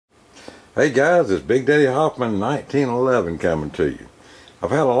Hey guys, it's BigDaddyHoffman1911 coming to you. I've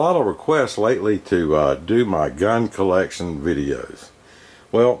had a lot of requests lately to do my gun collection videos.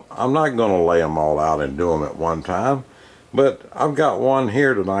 Well, I'm not going to lay them all out and do them at one time, but I've got one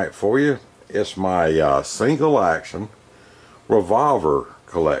here tonight for you. It's my single action revolver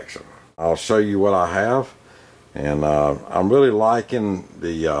collection. I'll show you what I have, and I'm really liking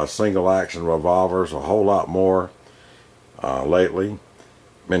the single action revolvers a whole lot more lately.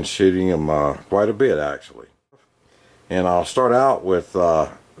 Been shooting them quite a bit actually, and I'll start out with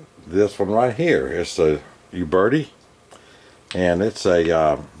this one right here. It's a Uberti, and it's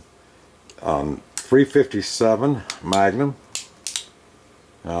a 357 Magnum.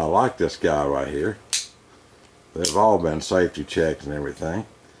 I like this guy right here. They've all been safety checked and everything.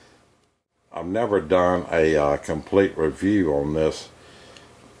 I've never done a complete review on this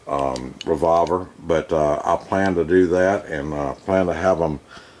revolver, but I plan to do that, and plan to have them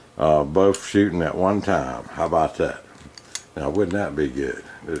both shooting at one time. How about that? Now, wouldn't that be good?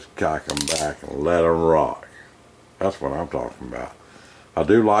 Just cock them back and let them rock. That's what I'm talking about. I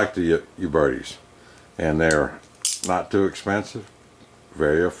do like the Ubertis, and they're not too expensive,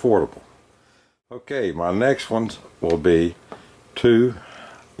 very affordable. Okay, my next ones will be two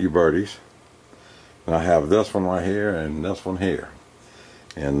Ubertis, and I have this one right here and this one here,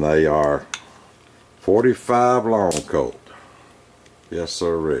 and they are 45 long Colt. Yes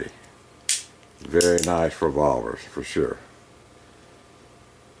sirree. Very nice revolvers for sure.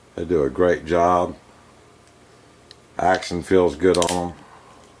 They do a great job. Action feels good on them.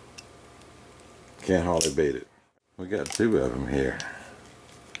 Can't hardly beat it. We got two of them here.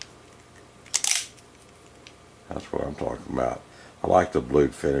 That's what I'm talking about. I like the blue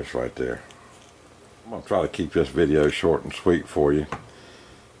finish right there. I'm going to try to keep this video short and sweet for you.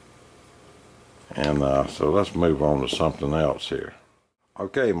 And so let's move on to something else here.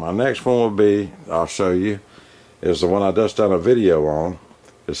 Okay, my next one will be, I'll show you, is the one I just done a video on.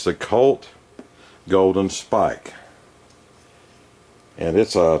 It's the Colt Golden Spike. And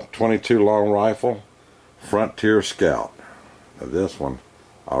it's a 22 long rifle, Frontier Scout. Now this one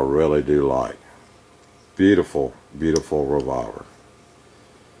I really do like. Beautiful, beautiful revolver.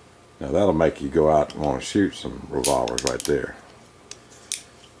 Now that'll make you go out and want to shoot some revolvers right there.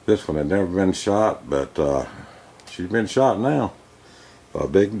 This one had never been shot, but she's been shot now by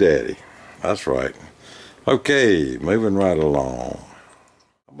Big Daddy. That's right. Okay, moving right along.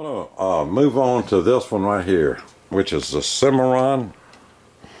 I'm gonna move on to this one right here, which is the Cimarron.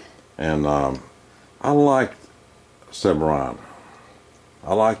 And I like Cimarron.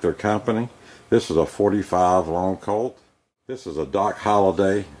 I like their company. This is a 45 long Colt. This is a Doc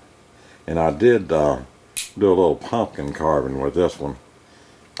Holliday, and I did do a little pumpkin carving with this one.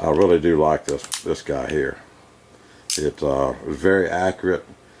 I really do like this guy here. It's very accurate.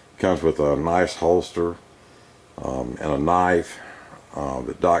 Comes with a nice holster and a knife.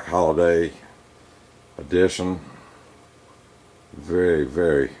 The Doc Holliday edition. Very,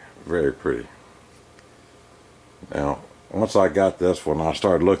 very, very pretty. Now, once I got this one, I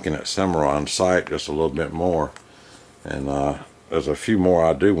started looking at Cimarron's site just a little bit more, and there's a few more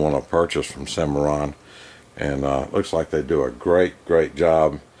I do want to purchase from Cimarron, and looks like they do a great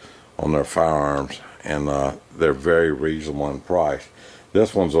job on their firearms, and they're very reasonable in price.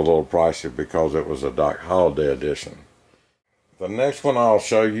 This one's a little pricey because it was a Doc Holliday edition. The next one I'll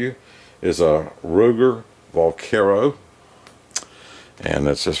show you is a Ruger Vaquero, and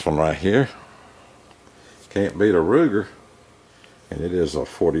it's this one right here. Can't beat a Ruger, and it is a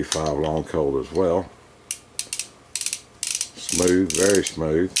 45 long Colt as well. Smooth, very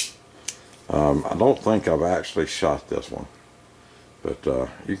smooth. I don't think I've actually shot this one, but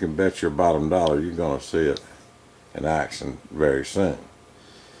you can bet your bottom dollar you're going to see it in action very soon.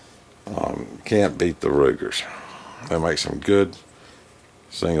 Can't beat the Rugers. They make some good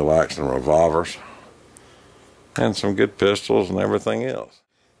single action revolvers and some good pistols and everything else.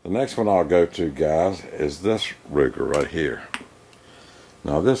 The next one I'll go to, guys, is this Ruger right here.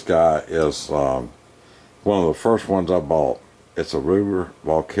 Now this guy is one of the first ones I bought. It's a Ruger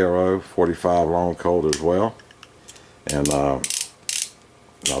Vaquero 45 long Colt as well, and now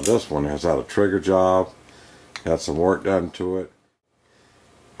this one has had a trigger job, had some work done to it.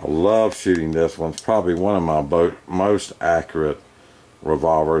 I love shooting this one. It's probably one of my most accurate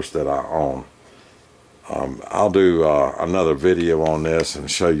revolvers that I own. I'll do another video on this and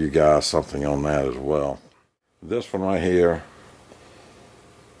show you guys something on that as well. This one right here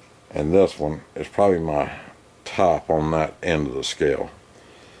and this one is probably my top on that end of the scale.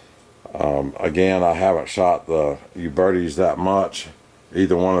 Again, I haven't shot the Ubertis that much,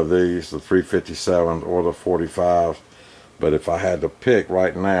 either one of these, the 357s or the 45s, But if I had to pick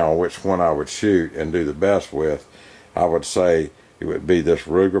right now which one I would shoot and do the best with, I would say it would be this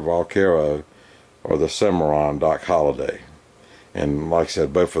Ruger Vaquero or the Cimarron Doc Holliday. And like I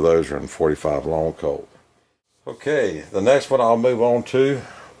said, both of those are in 45 long Colt. Okay, the next one I'll move on to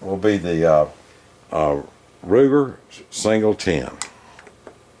will be the Ruger Single 10.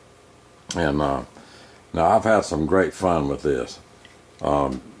 And now I've had some great fun with this.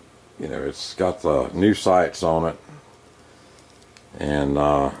 You know, it's got the new sights on it, and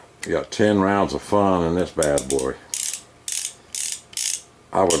you got 10 rounds of fun in this bad boy.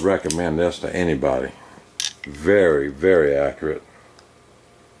 I would recommend this to anybody. Very, very accurate.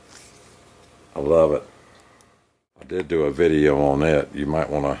 I love it. I did do a video on it. You might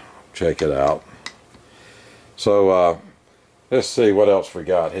want to check it out. So let's see what else we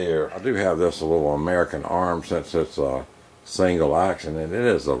got here. I do have this little American arm, since it's a single action, and it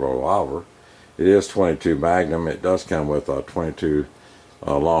is a revolver. It is 22 Magnum. It does come with a 22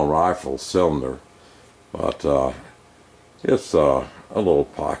 long rifle cylinder, but it's a little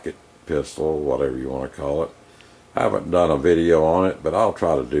pocket pistol, whatever you want to call it. I haven't done a video on it, but I'll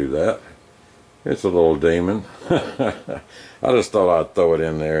try to do that. It's a little demon. I just thought I'd throw it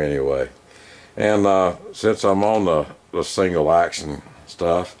in there anyway. And since I'm on the single action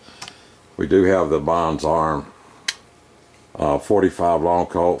stuff, we do have the Bond's Arm 45 long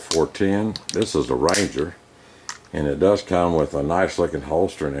Colt 410. This is a Ranger, and it does come with a nice looking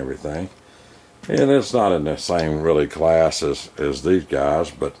holster and everything. And it's not in the same really class as these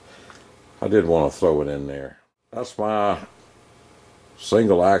guys, but I did want to throw it in there. That's my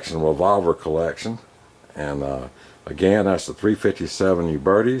single action revolver collection. And again, that's the 357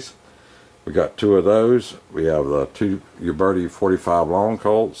 Ubertis. We got 2 of those. We have the 2 Uberti 45 long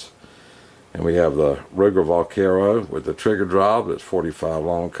Colts, and we have the Ruger Vaquero with the trigger drop, that's 45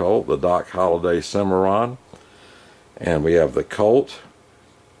 long Colt, the Doc Holliday Cimarron, and we have the Colt,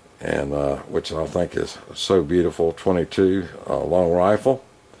 and which I think is so beautiful, 22 long rifle.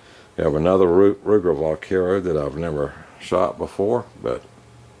 We have another Ruger Vaquero that I've never shot before, but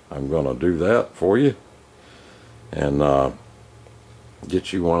I'm going to do that for you, and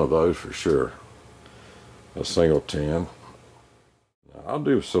get you one of those for sure. A single 10. I'll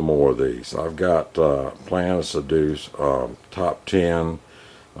do some more of these. I've got plans to do top 10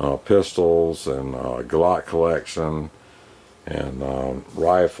 pistols and Glock collection and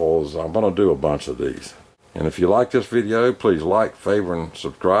rifles. I'm going to do a bunch of these. And if you like this video, please like, favor, and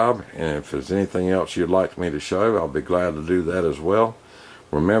subscribe. And if there's anything else you'd like me to show, I'll be glad to do that as well.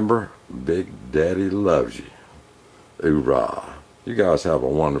 Remember, Big Daddy loves you. Hoorah. You guys have a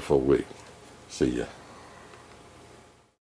wonderful week. See ya.